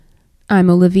I'm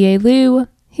Olivier Liu.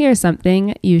 Here's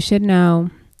something you should know.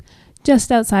 Just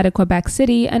outside of Quebec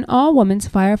City, an all-women's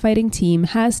firefighting team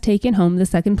has taken home the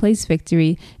second-place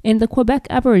victory in the Quebec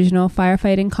Aboriginal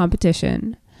firefighting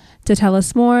competition. To tell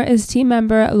us more is team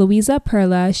member Louisa-Pearl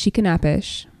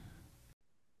Einish-Shecanapish.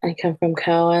 I come from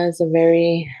Kawa. It's a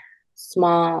very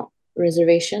small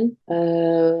reservation.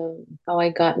 How I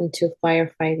got into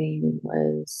firefighting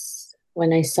was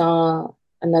when I saw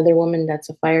another woman that's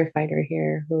a firefighter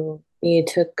here who he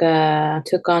took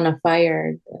on a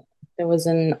fire. There was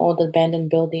an old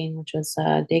abandoned building, which was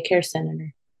a daycare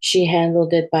center. She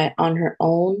handled it on her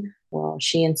own. Well,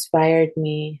 she inspired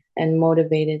me and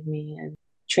motivated me. And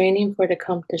training for the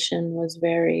competition was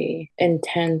very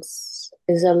intense.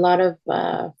 There's a lot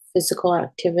of physical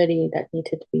activity that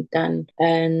needed to be done.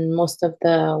 And most of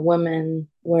the women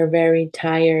were very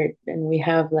tired, and we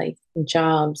have like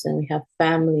jobs and we have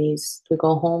families to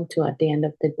go home to at the end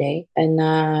of the day. And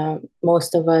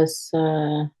most of us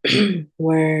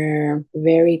were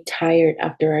very tired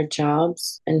after our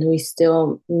jobs, and we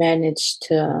still managed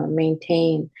to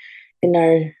maintain in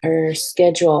our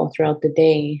schedule throughout the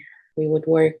day. We would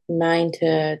work 9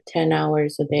 to 10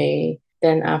 hours a day.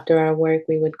 Then after our work,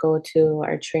 we would go to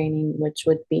our training, which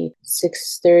would be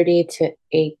 6:30 to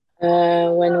 8.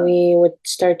 When we would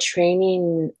start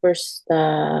training, first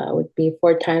would be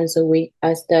 4 times a week.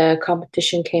 As the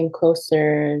competition came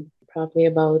closer, probably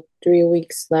about 3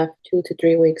 weeks left, 2 to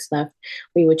 3 weeks left,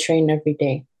 we would train every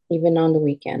day, even on the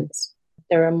weekends.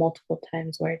 There were multiple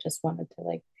times where I just wanted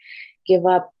to give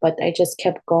up, but I just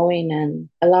kept going. And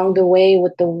along the way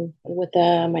with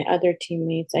my other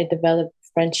teammates, I developed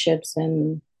friendships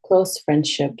and close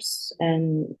friendships,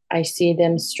 and I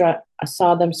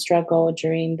saw them struggle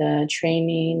during the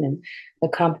training and the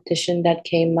competition that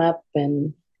came up,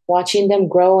 and watching them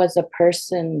grow as a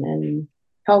person. And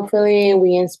hopefully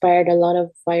we inspired a lot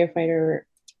of firefighter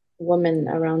women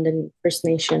around the First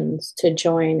Nations to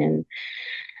join, and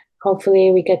hopefully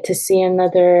we get to see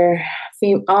another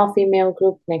all-female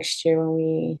group next year when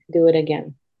we do it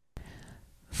again.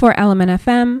 For Element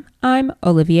FM, I'm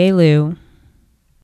Olivier Liu.